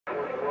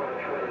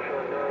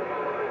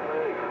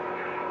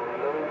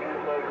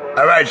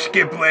All right,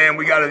 Skipland,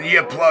 we got an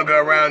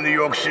earplugger around New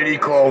York City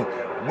called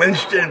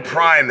Winston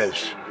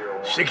Primus,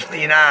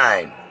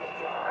 69.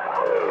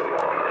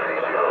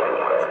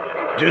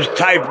 Just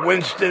type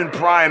Winston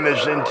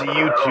Primus into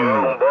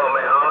YouTube.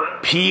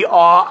 Primus.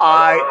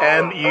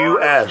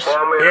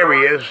 Here he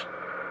is.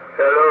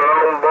 Hello,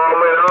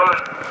 I'm in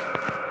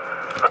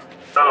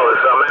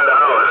the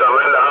house.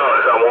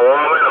 I'm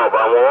warming up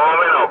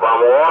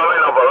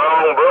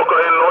around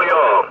Brooklyn, New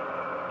York.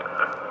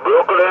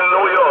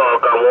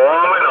 I'm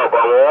warming up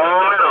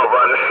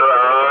and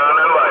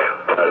shining by.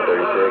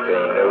 36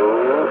 ain't no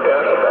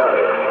doubt about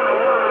it.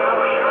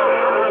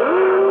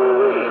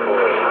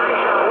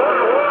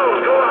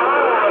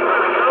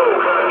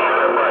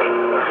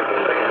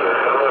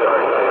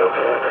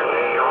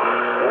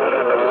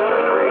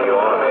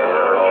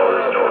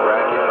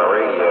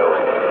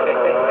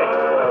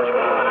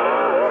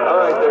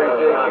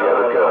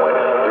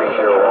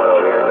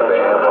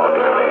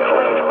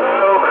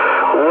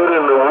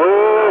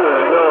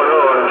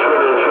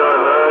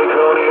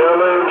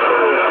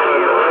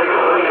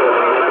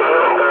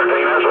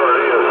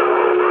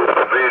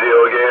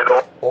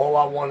 All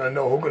I want to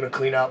know, who's going to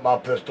clean out my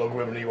pistol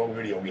grip in New York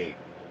video gate?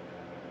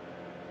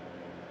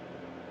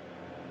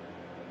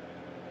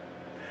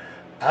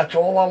 That's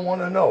all I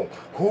want to know.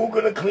 Who's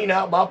going to clean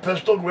out my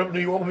pistol grip New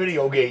York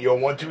video gate? Yo,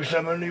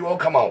 127 New York,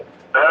 come on.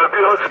 Help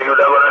you, see you, never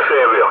gonna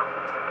save you.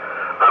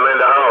 I'm in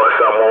the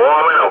house, I'm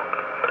warming up.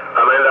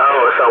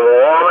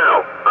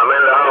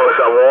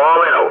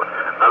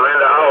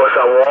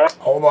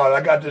 Hold on,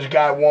 I got this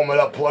guy warming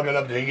up, plugging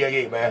up the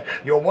gate, man.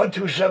 Yo,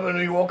 127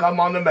 New York, I'm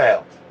on the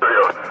mail.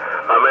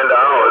 I'm in the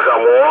house,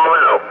 I'm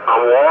warming up.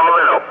 I'm in the house.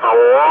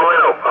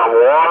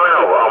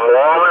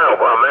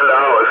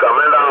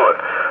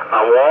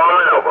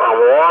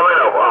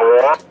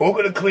 Who's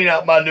gonna clean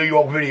out my New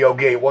York video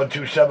gate?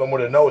 127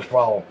 with a nose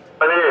problem.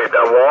 I'm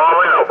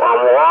warming up.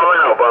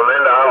 I'm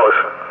in the house.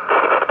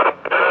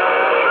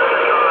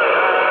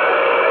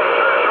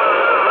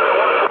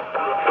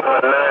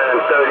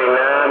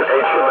 939,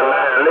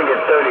 899, look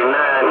at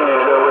 39. You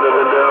jumping up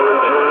and down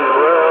like James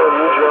Brown.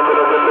 You jumping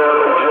up and down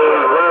like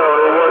James Brown.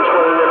 And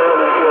 120 and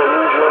only because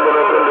you jumping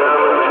up and down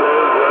like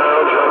James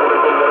Brown. Jumping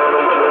up and down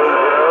like James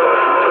Brown.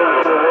 Take it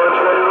to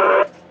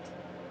 120.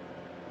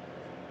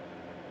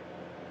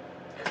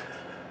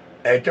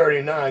 Hey,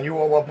 39, you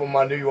all up on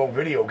my New York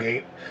video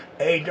gate.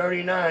 Hey,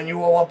 39,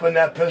 you all up in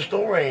that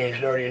pistol range.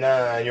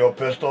 39, your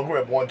pistol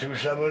grip.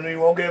 127 New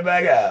York, get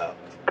back out.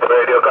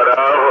 Radio cut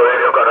off.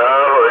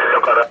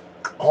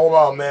 Hold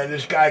on, man.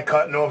 This guy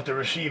cutting off the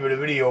receiver of the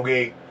video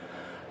gate.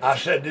 I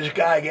said this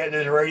guy getting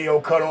his radio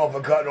cut off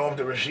and cutting off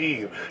the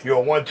receiver. You're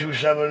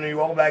 127 New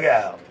York, back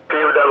out. See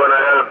if they're gonna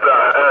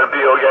help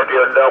you get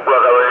your dog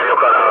plugger radio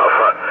cut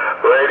off.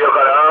 Radio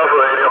cut off.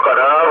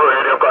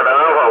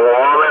 I'm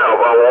warming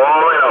up.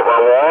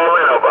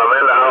 I'm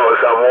in the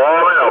house. I'm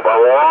warming up.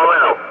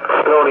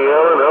 Tony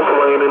Allen, I'm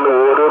playing in the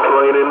water.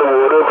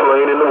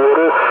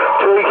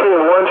 Take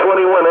him,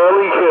 121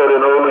 Alley Cat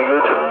and only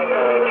good.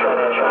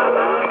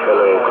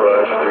 Hello,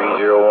 Crush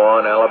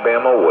 301,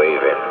 Alabama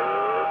waving.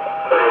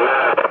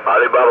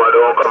 Alabama,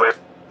 don't come in.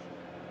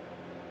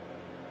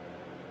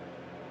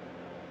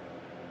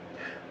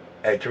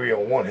 Hey,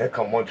 301, here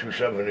come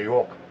 127 New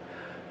York.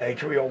 Hey,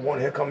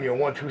 301, here come your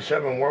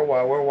 127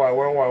 worldwide.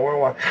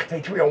 Hey,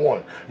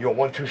 301, your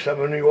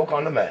 127 New York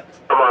on the map.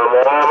 I'm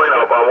warming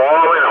up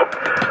around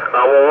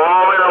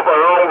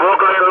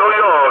Brooklyn, New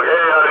York.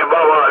 Hey,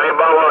 Alibaba,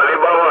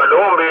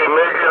 don't be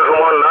making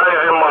one night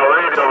in my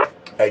radio.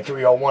 Hey,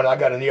 301, I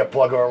got an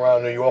earplugger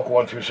around New York,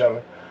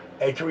 127.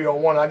 Hey,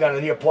 301, I got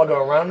an earplugger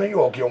around New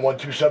York, your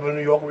 127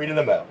 New York, reading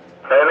them out.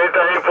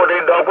 Anytime you put the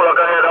dog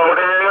plugger head out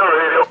in your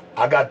radio.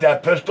 I got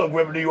that pistol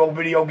grip New York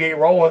video gate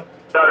rolling.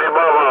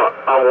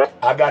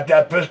 I got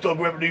that pistol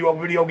grip New York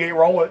video gate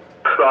rolling.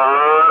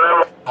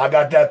 I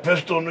got that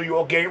pistol New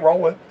York gate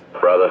rolling.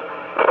 Brother.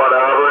 Cut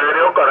out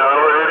radio.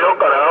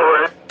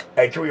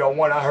 Hey,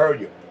 301, I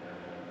heard you.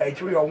 Hey,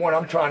 301,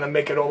 I'm trying to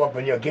make it all up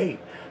in your gate.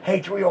 Hey,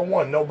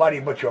 301, nobody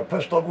but your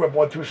pistol grip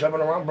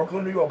 127 around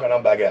Brooklyn, New York, and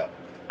I'm back out.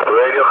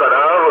 Radio cut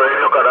out.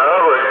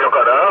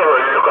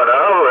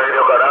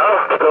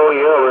 Don't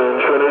yell in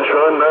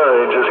Trinitron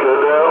 9, just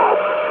go down.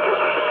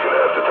 Gonna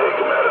have to take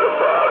him out of the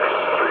box.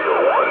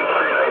 301,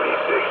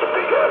 396,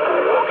 big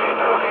apple walking.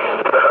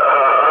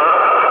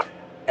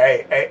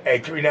 Hey,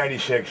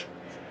 396.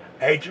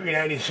 Hey,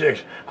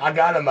 396, I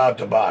got him out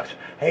the box.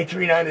 Hey,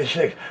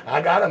 396,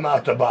 I got him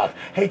out the box.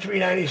 Hey,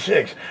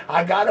 396,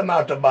 I got him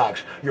out the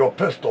box. Your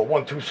pistol,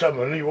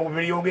 127, New York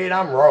video gate,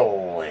 I'm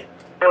rolling.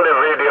 In the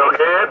video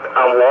gate,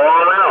 I'm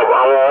warming up.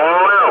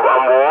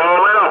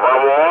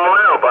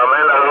 I'm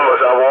in the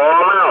house, I'm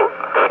warming up.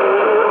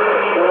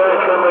 Here I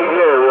come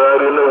again,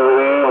 right in the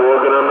way,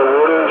 walking on the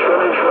water,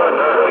 trying.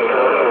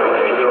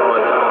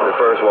 The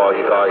first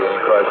walkie-talkie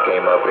and Crush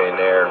came up in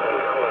there,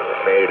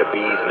 made it a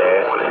bee's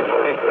nest.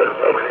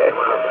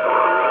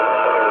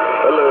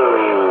 Hello,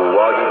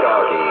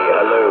 walkie-talkie.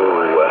 Hello,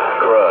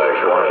 Crush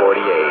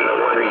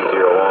 148,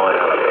 301,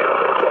 Alabama.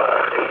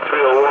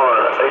 301,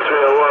 I'm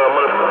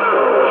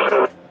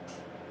gonna.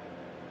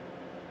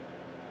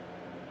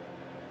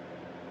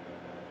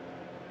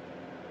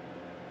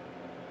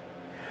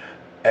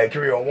 Hey,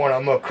 301,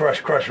 I'm going to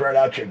crush right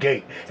out your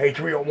gate. Hey,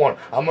 301,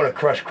 I'm going to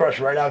crush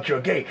right out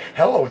your gate.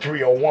 Hello,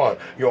 301.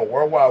 Yo,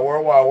 worldwide,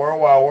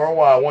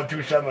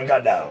 127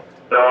 got down.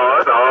 No.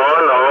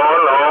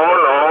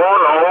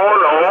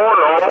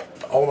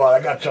 Hold on, I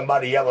got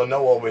somebody yelling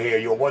no over here.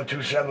 Yo,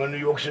 127 New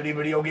York City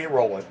video gate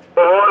rolling.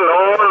 No,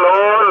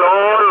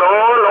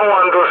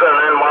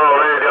 127 in my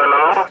radio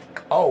now.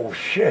 Oh,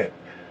 shit.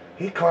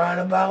 He crying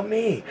about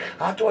me.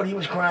 I thought he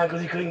was crying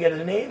because he couldn't get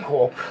his name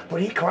called,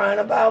 but he crying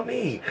about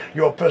me.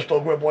 Your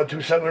pistol grip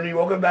 127 New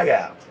York and back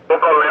out. I'm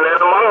coming in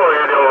my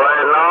radio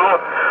right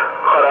now.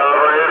 Cut out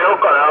radio.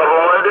 I'm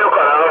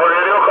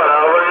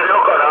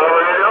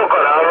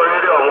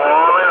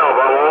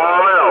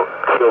warming up.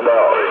 Feel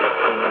about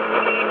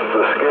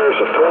the scarce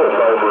of toilet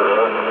paper,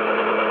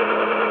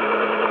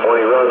 when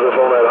he runs up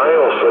on that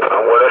aisle. So I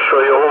want to show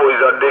you who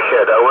he's a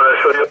dickhead. I want to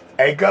show you.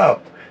 Hey,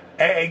 Gump.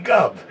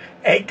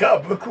 Hey,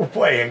 Gump, look who's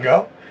playing,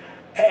 Gump.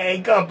 Hey,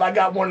 Gump, I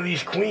got one of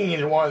these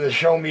queens wanting to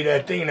show me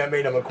that thing that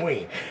made him a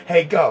queen.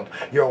 Hey, Gump,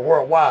 you're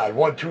worldwide,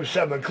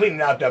 127, cleaning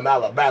out them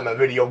Alabama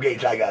video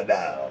gates I got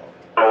now.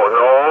 No,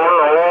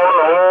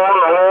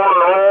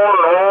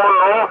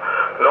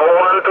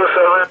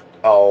 127.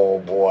 Oh,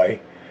 boy.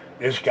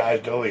 This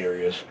guy's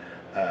delirious.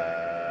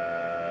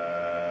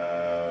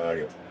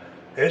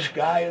 This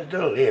guy is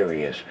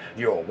delirious.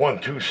 You're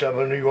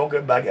 127 New York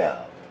and back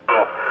out.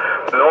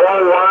 No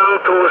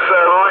 127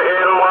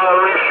 in my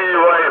receipt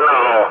right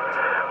now.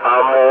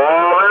 I'm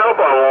warming up.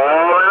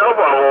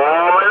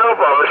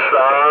 I'm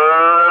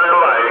starting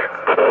like.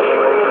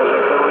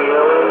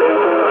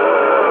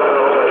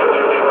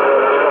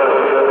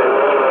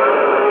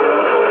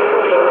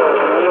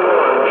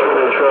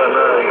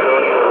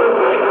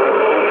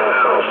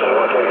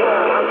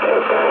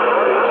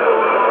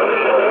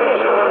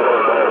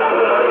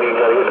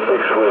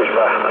 I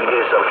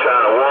guess I'm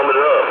trying to warm it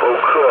up. Oh,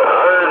 crap. I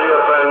heard you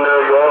up in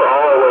New York.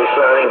 Always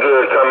sounding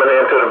good coming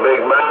into the big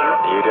bang.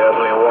 You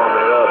definitely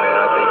warming it up, man.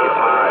 I think it's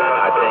hot.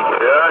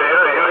 Yeah,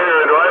 you're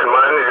hearing right,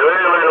 man. You're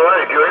hearing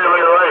right,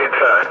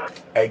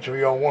 Hey,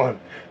 301.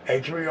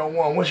 Hey,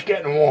 301, what's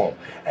getting warm?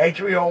 Hey,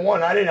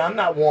 301, I'm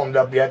not warmed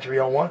up yet,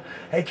 301.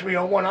 Hey,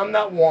 301, I'm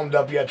not warmed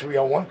up yet,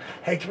 301.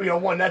 Hey,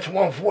 301, that's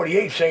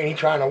 148 saying he's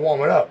trying to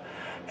warm it up.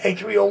 Hey,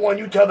 301,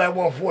 you tell that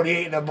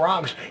 148 in the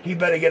Bronx, he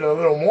better get a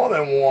little more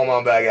than warm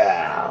on back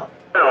out.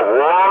 I'm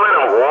warming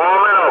up.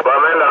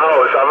 I'm in the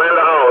house.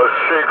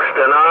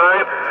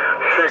 69.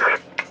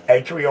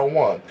 Hey,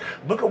 301,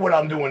 look at what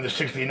I'm doing to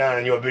 69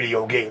 in your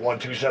video gate,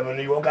 127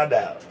 New York, got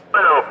down.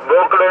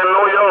 Brooklyn,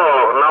 New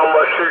York,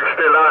 number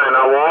 69.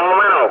 I'm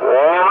warming up.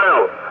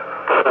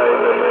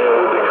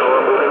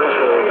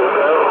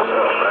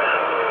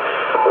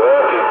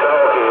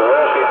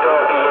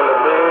 Walkie-talkie in the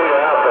Big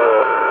Apple.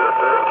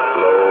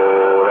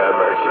 Lord have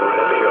mercy, what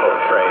a big old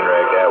train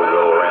wreck that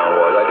go-around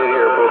was. I did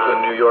hear Brooklyn,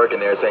 New York in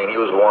there saying he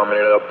was warming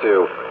it up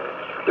too.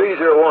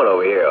 301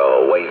 over here,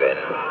 waving.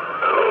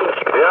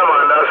 Yeah,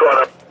 man, that's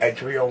what Hey,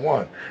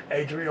 301.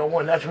 Hey,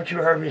 301, that's what you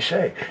heard me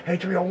say. Hey,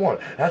 301,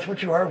 that's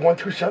what you heard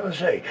 127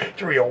 say.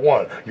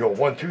 301, you're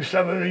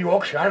 127 New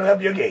York, shining up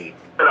your gate.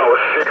 69.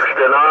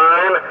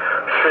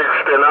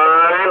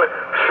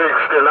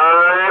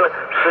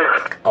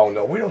 Oh,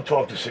 no, we don't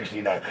talk to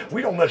 69.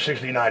 We don't let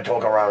 69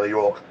 talk around New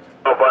York.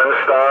 Up and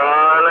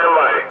starting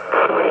like.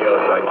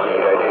 Videos like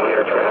I did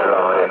hear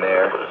Trinidad in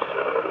there,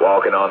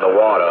 walking on the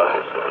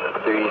water.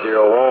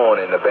 301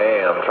 in the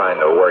band, trying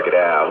to work it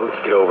out. Who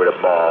can get over the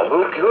ball?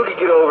 Who can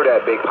get over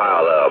that big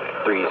pile up?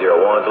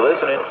 301's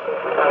listening.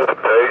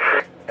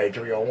 Hey,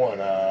 301,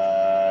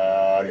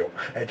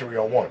 Hey,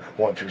 301,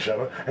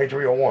 127. Hey,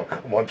 301,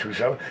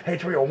 127. Hey,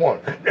 301,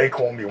 they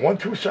call me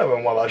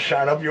 127 while I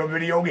shine up your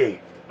video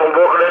gate. Brooklyn,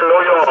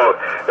 New York,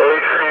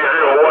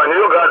 8301.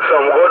 You got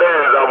some good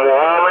hands. I'm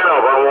warming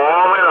up.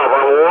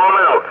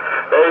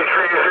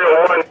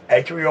 8301.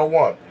 Hey,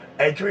 301.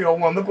 Hey,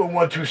 301, look what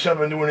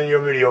 127 doing in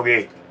your video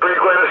gate.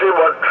 Frequency,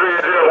 but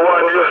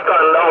 301, you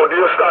stand out.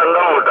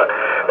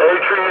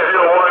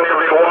 8301, you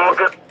be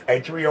walking. Hey,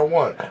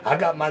 301, I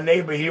got my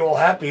neighbor, he all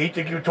happy, he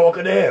think you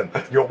talking to him.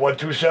 You're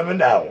 127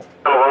 now.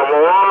 I'm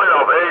warming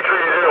up.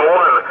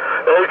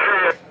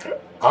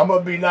 8301. I'm going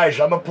to be nice.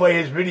 I'm going to play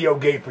his video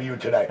game for you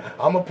tonight.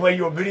 I'm going to play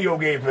your video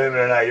game for him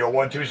tonight. Your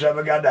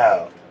 127 got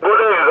down. Good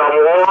days. I'm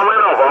warming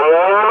up.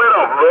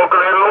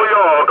 Brooklyn, New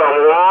York. I'm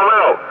warming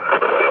up.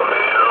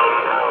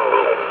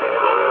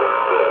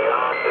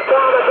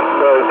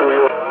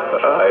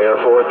 I hear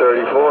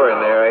 434 in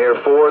there.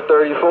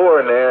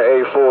 434 in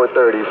there.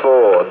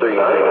 A434.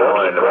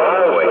 301 the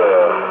wrong way.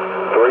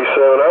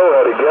 370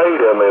 had a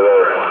gate at me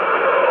there.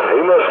 He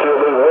must still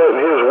be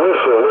wetting his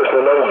whistle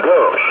listening to old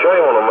Gump.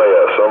 Shame on the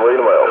mess. I'm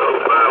reading them out.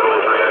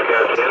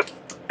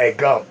 Hey,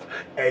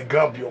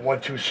 Gump, you're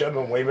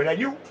 127 waving at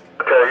you.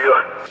 Okay, you.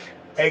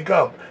 Hey,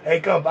 Gump, I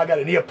got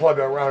an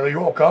earplugger around New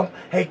York, Gump.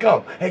 Hey,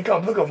 Gump, look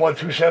at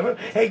 127.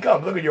 Hey,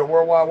 Gump, look at your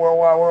worldwide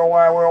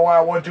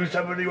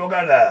 127 New York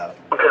got now.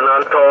 Walking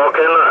and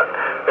talking.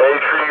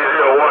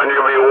 8301,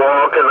 you be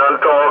walking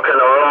and talking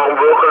around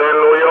Brooklyn,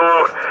 New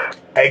York.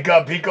 Hey,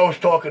 Gump, Pico's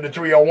talking to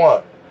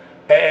 301.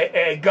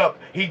 Hey, Gump,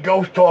 he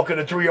ghost talking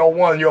to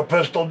 301, your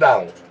pistol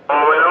down.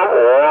 Warming up,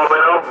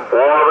 warming up,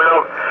 warming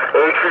up.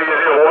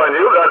 A301,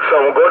 you got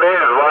some good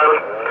hands, man.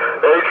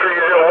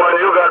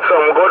 A301, you got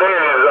some good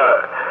hands.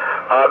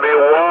 I'll be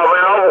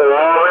warming up,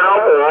 warming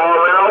up,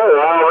 warming up,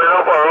 warming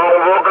up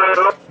around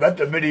Brooklyn. Let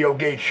the video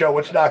gate show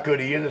it's not good.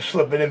 He isn't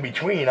slipping in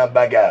between. I'm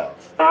back out.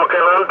 Talking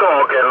and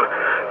talking.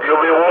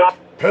 You'll be warm.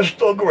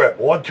 Pistol grip,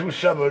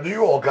 127, New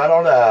York, I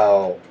don't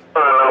know.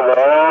 I'm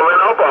warming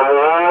up, I'm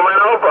warming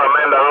up. I'm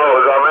in the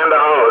house, I'm in the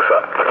house.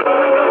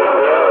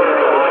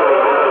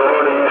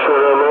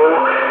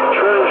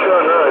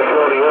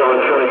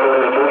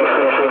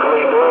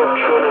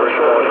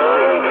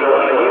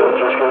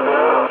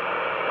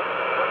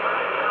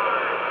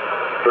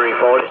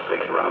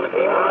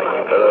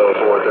 Hello,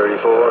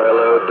 434.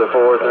 Hello to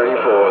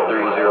 434.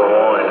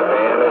 301 in the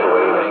band is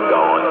waving and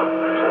gone.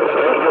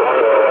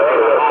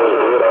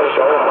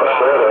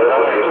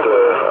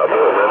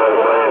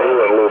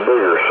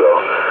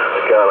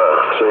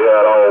 See how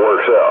it all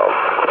works out.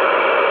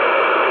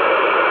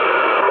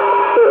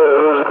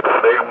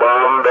 Big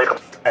bomb, big.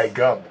 Hey,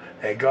 Gump.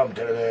 Hey, Gump,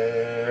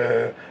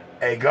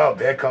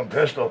 here come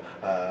pistol.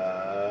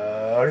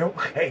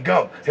 Hey,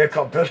 Gump, here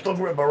come pistol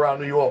grip around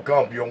New York.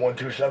 Gump, you're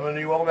 127,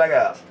 New York, back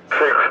out.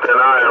 69,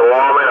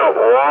 warming up,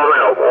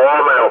 warming up,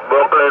 warming up.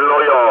 Brooklyn,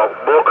 New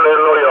York, Brooklyn,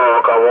 New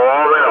York. I'm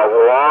warming up,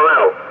 warming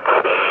up.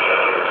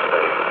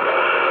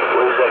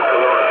 Where's that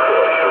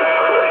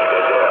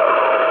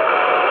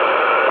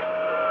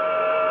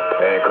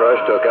And Crush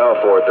took out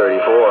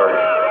 434.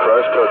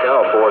 Crush took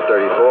out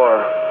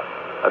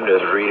 434. I'm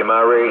just reading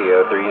my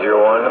radio.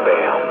 301 in the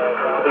band.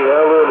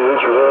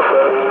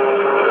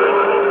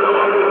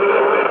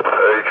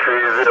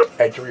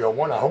 Hey,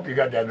 301, I hope you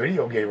got that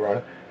video gate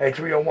running. Hey,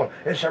 301,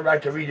 it's all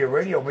right to read your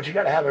radio, but you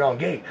got to have it on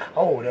gate.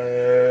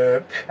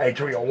 Hey,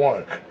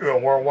 301,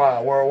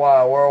 worldwide,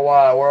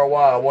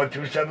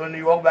 127, New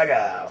York, back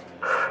out.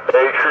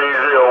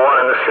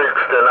 A301,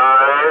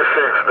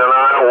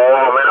 69,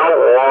 warming up,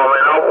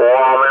 warming up,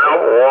 warming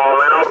up,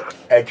 warming up.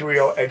 Hey,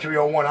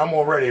 301, I'm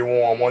already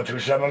warm,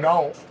 127,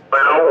 gone. Warming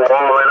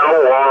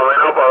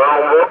up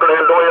around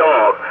Brooklyn, New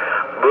York.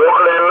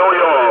 Brooklyn, New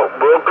York,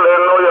 Brooklyn,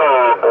 New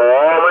York.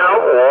 Warming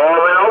up,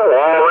 warming up,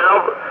 warming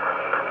up.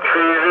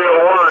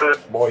 301.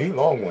 Boy, he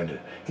long-winded.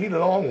 He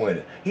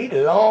long-winded.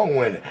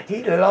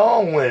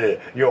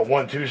 Yo,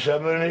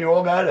 127, New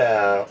York, got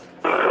out.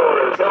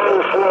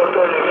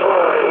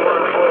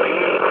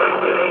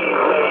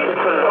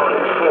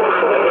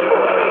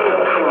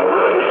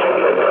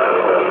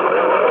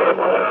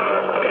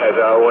 As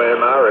I win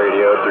my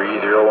radio,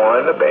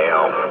 301 the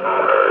bam.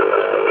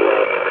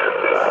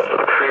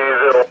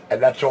 And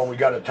that's all we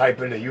got to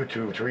type into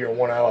YouTube,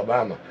 301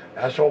 Alabama.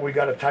 That's all we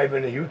got to type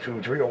into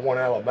YouTube, 301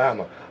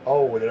 Alabama.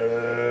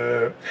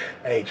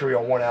 Hey,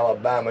 301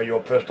 Alabama,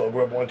 your pistol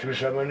grip,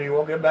 127, New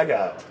York, get back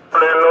out. New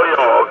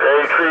York,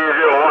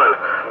 A301.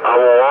 I'm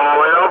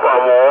warming up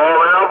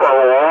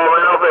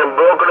in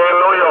Brooklyn,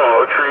 New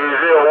York.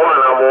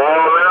 301, I'm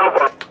warming up.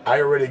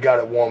 I already got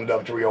it warmed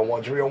up,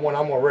 301. 301,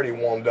 I'm already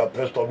warmed up,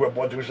 pistol grip,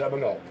 127,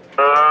 go.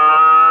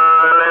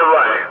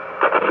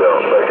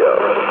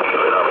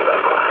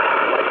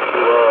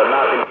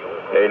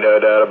 Ain't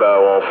no doubt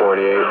about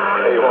 148.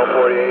 Hey,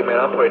 148, man,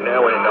 I'm putting that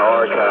one in the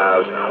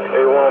archives.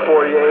 Hey,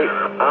 148,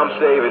 I'm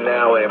saving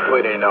that one and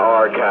putting it in the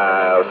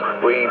archives.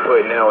 We ain't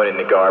putting that one in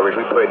the garbage.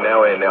 We putting that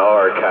one in the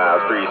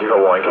archives. 301,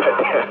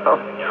 got down.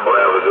 Well,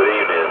 have a good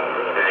evening,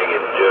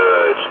 hanging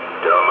judge.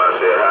 Tell him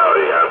I said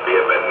howdy. I'll be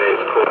in my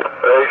next court.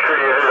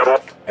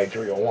 Hey,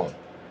 301.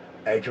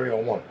 Hey,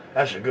 301.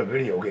 That's a good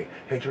video game.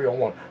 Hey,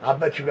 301. I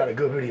bet you got a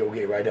good video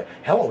game right there.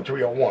 Hello,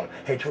 301.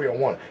 Hey,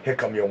 301. Here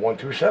come your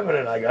 127,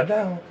 and I got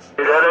down.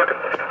 You got it?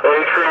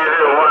 Hey,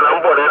 301.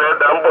 I'm putting it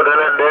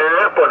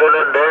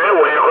there.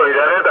 Where you going to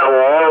get it? I'm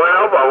warming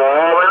up.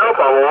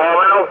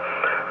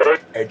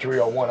 Hey,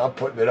 301. I'm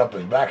putting it up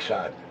his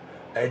backside.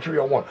 Hey,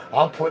 301.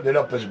 I'm putting it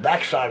up his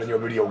backside in your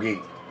video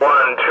game. 301.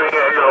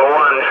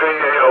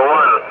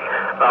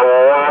 I'm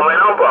warming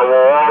up.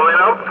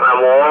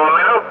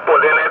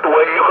 Putting it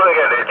where you can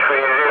get it.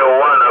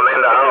 301. I'm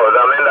in the house.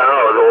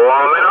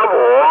 Warming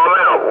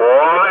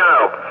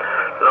up.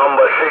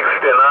 Number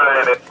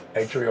 69.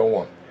 Hey,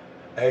 301.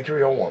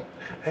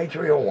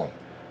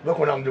 Look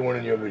what I'm doing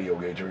in your video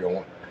game,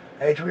 301.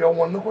 Hey,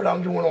 301, look what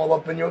I'm doing all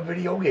up in your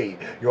video game.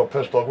 Your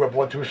pistol grip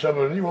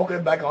 127, and you're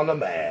walking back on the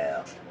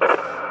map.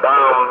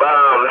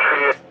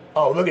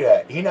 Oh, look at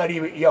that. He not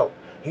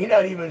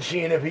even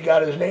seeing if he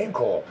got his name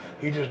called.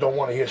 He just don't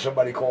want to hear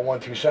somebody call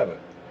 127.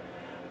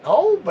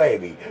 Oh,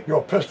 baby,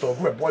 your pistol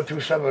grip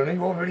 127 in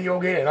your video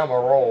game, and I'm a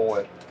roll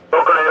it.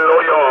 Brooklyn,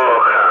 New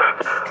York.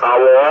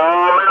 I'm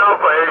warming up.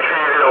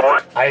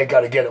 I ain't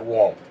got to get it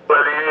warm.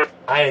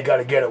 I ain't got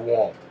to get it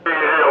warm.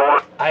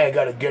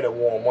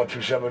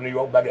 127 New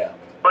York, back out.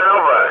 I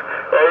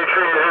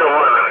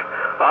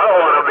don't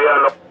want to be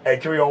on no... Hey,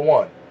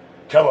 301,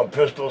 tell him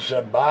Pistol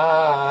said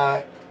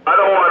bye. I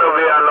don't want to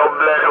be on no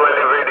Black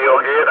Wedding video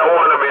game. I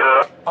want to be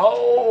on...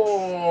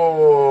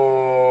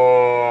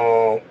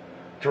 Oh,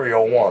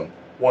 301,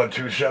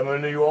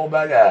 127 New York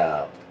back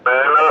out. Man,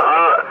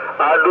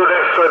 I do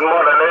this with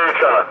Mother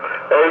Nature.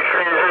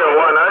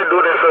 8301, I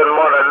do this with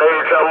Mother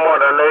Nature,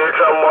 Mother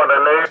Nature, Mother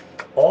Nature.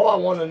 All I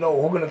want to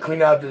know, who's going to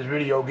clean out this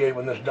video game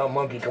when this dumb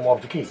monkey come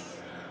off the key?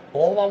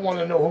 All I want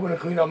to know, who's going to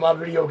clean up my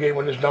video game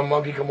when this dumb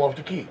monkey come off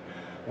the key?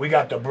 We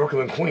got the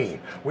Brooklyn Queen.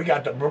 We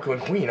got the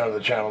Brooklyn Queen on the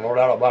channel, no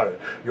doubt about it.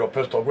 Your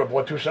pistol grip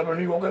 127,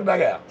 New York, and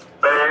back out.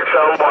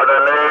 Nature, Mother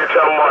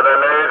Nature, Mother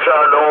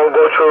Nature, don't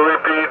go to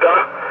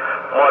repeater.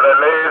 Mother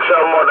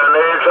Nature,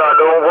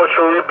 don't go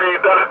to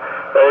repeater.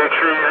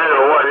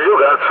 8301, you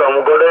got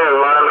some good aim,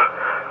 man.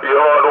 You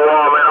heard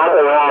warming up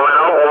around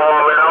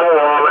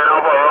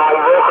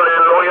Brooklyn,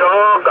 New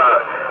York.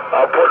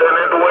 I'm putting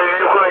it where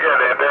you can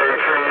get it.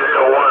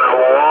 8301, I'm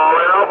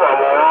warming up,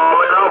 I'm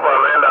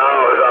in the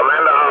house, I'm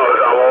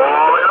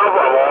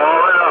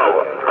warming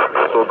up.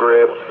 Pistol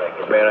grip,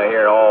 man, I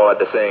hear it all at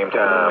the same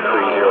time.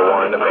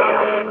 301 the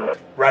bam.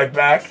 Right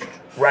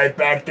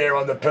back there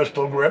on the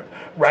pistol grip.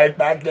 Right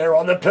back there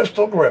on the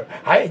pistol grip.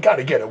 I ain't got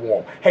to get it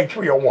warm. Hey,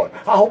 301,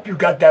 I hope you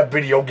got that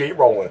video gate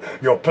rolling.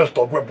 Your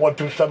pistol grip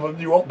 127,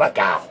 New York, back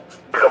out.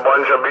 It's a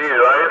bunch of bees,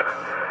 right?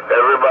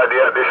 Everybody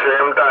at the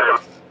same time.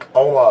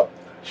 Hold up.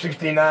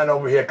 69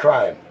 over here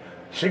crying.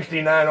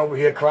 69 over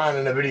here crying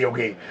in the video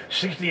gate.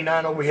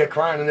 69 over here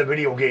crying in the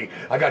video gate.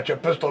 I got your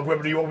pistol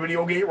grip to your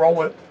video gate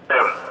rolling.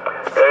 Hey,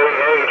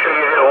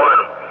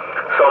 301.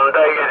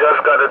 Sometimes you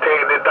just got to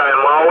take the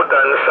time out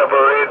and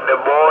separate the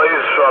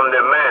boys from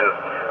the men.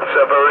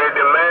 Separate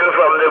the men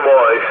from the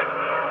boys.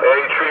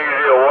 Hey,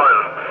 301.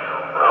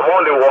 I'm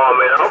only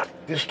warming up.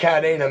 This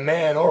cat ain't a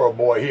man or a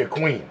boy. He a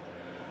queen.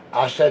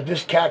 I said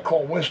this cat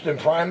called Winston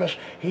Primus,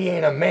 he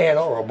ain't a man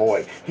or a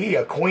boy. He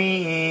a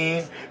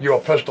queen.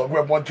 Your pistol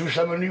grip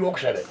 127 New York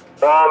said it.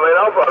 Warming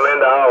up, I'm in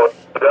the house.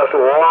 Just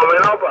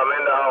warming up, I'm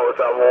in the house.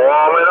 I'm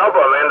warming up,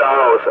 I'm in the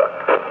house.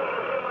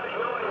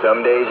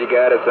 Some days you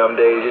got it, some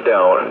days you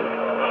don't.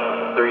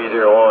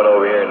 301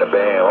 over here in the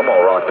bam. I'm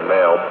gonna rock the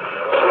mail.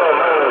 Slow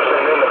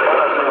motion in the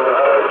passing.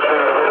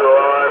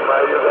 301,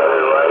 man, you got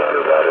it right,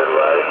 you got it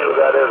right, you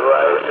got it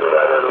right, you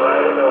got it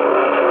right.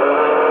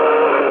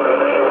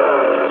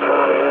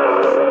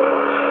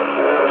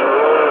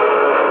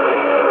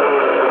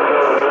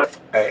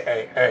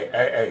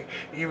 Hey.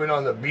 Even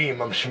on the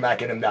beam, I'm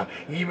smacking him down.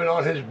 Even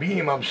on his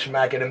beam, I'm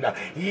smacking him down.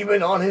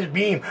 Even on his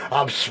beam,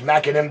 I'm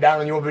smacking him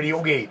down in your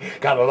video gate.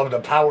 Gotta love the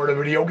power of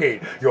the video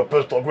gate. Your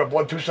pistol grip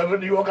 127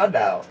 New York, got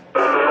down.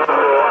 148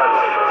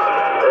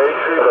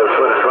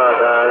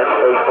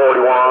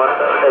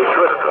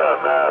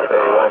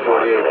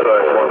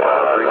 plus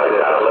 1536.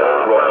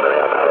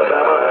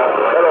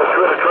 Hello,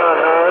 Trinitron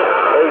 9,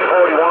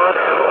 841.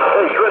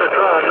 Hey,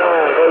 Trinitron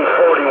 9,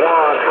 841.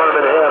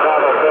 Birmingham,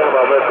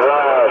 Alabama, let's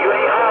ride. You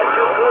ain't hard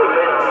too good,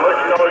 man.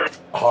 Much noise.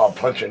 Hard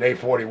punching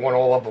 841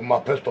 all up in my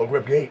pistol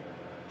grip gate.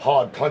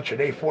 Hard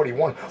punching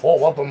 841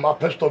 all up in my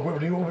pistol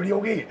grip in your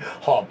video gate.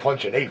 Hard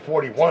punching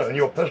 841 in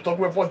your pistol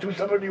grip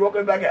 127 New York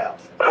and back out.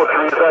 Put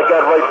these I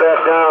got right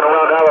back down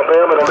around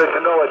Alabama to let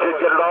you know I did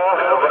get it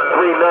off.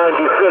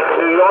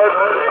 396 New York.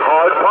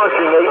 Hard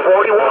punching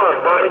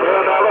 841.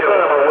 Birmingham,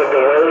 Alabama with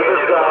the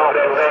Ravens down.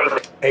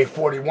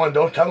 841,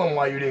 don't tell him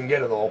why you didn't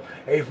get it all.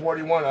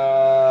 841,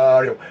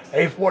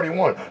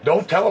 841,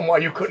 don't tell him why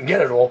you couldn't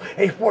get it all.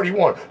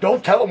 841,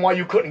 don't tell him why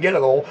you couldn't get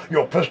it all.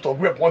 Your pistol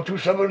grip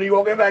 127 New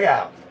York and back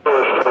out. And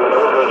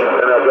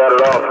I got it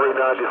off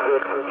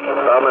 396.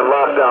 I'm in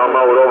lockdown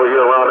mode over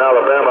here around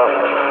Alabama.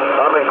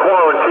 I'm in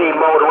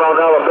quarantine mode around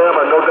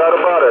Alabama, no doubt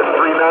about it.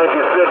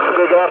 396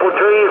 Big Apple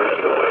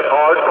Trees.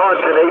 Hard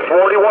punching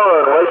 841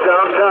 right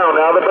downtown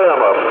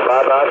Alabama.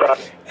 Bye.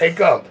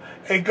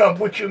 Hey Gump,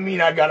 what you mean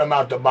I got him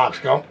out the box,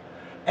 Gump?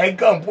 Hey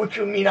Gump, what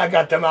you mean I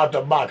got them out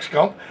the box,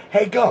 Gump?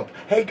 Hey Gump,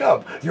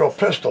 your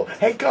pistol.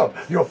 Hey Gump,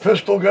 your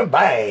pistol, gun,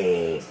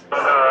 bang.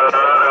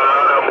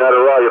 Not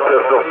a riot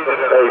pistol.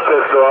 Hey,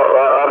 pistol,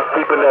 I'm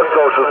keeping that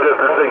social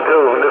distancing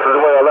too, and this is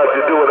the way I like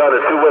to do it on a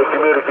two-way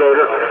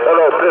communicator.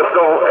 Hello,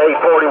 pistol,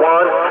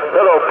 841.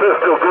 Hello,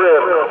 pistol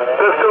grip.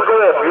 Pistol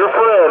grip, your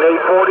friend,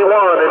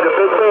 841, and the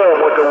big man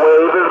with the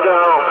wave is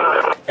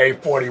down.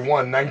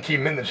 841,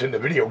 19 minutes in the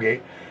video gate.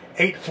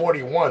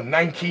 841,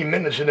 19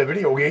 minutes in the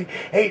video gate.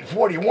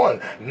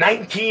 841,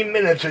 19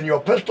 minutes in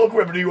your pistol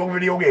grip in your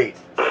video gate.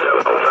 841.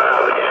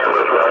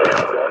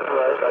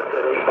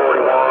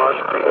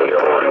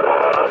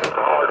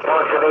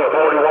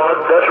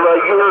 That's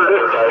right, you heard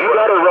it. You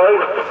got it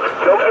right.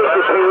 Don't get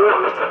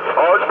confused.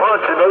 Hard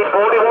punching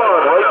 841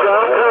 right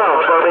downtown,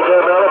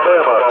 Birmingham,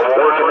 Alabama.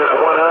 Working this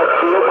one-hot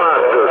steel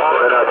monster,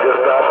 and I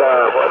just got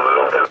down.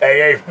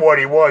 Hey,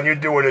 841, you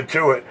doing it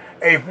to it.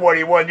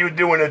 841, you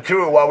doing it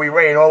to it while we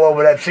rain all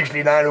over that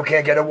 69 who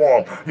can't get it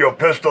warm. Your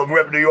pistol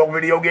grip New York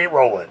video gate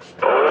rolling.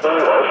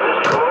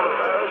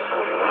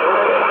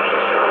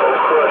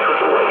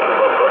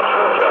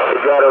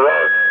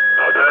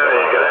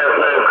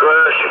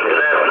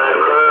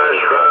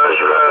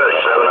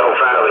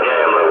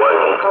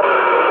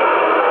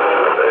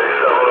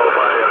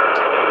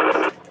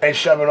 Hey,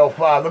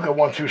 705, look at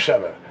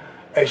 127.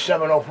 Hey,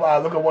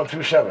 705, look at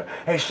 127.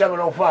 Hey,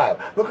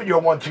 705, look at your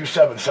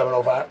 127,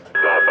 705.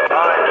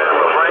 right,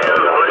 my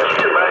friend, let's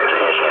get back to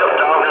your ship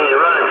talking.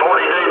 You're running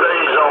 40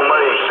 dBs on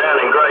me,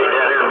 sounding great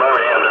down here in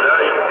Birmingham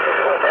today.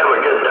 Have a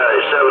good day.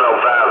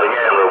 705 The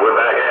Gambler. We're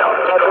back out.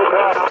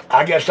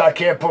 I guess I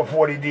can't put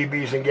 40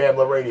 dBs in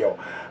Gambler Radio.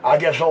 I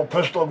guess old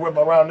Pistol Grip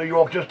around New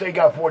York just ain't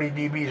got 40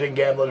 dBs in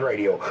Gambler's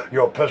Radio.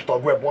 Your Pistol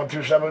Grip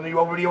 127 New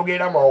York Video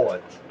Gate, I'm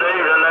rolling. Steven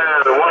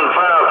there, the 153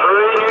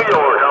 New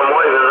York. I'm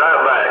waving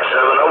right back.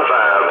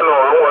 705.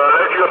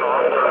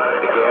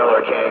 The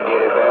Gambler can't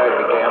get it back.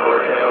 The Gambler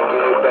can't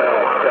get it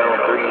back. Tell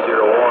him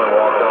 301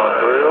 walked on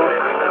through.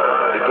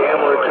 The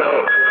Gambler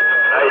can't.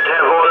 Hey,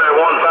 10-4 there,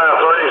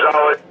 153 is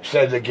always.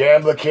 Said the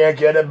Gambler can't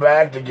get it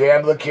back. The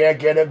Gambler can't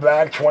get it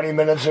back. 20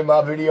 minutes in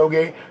my video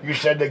gate. You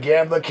said the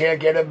Gambler can't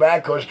get it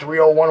back because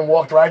 301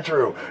 walked right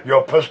through.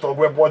 Your Pistol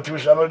Grip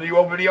 127 to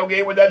your video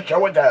gate with that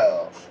show and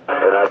tell.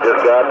 And I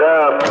just got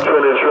down.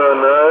 Trinity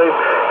Run 9.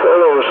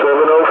 Hello,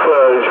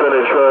 705.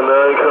 Trinity Run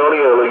 9.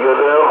 Coney Ellie, good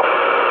now.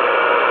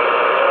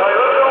 Hey,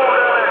 let's go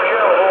down there,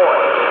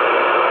 Cowboy.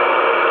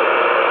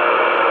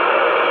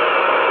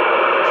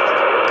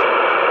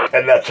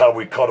 And that's how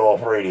we cut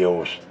off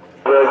radios.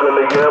 Back in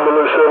the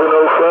Gambler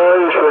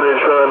 705,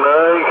 Trinity Run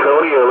 9,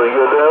 Coney Ellie,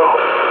 good now.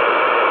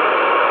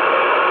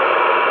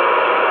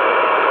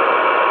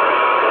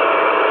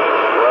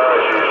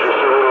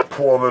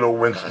 Poor little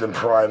Winston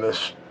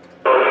Primus.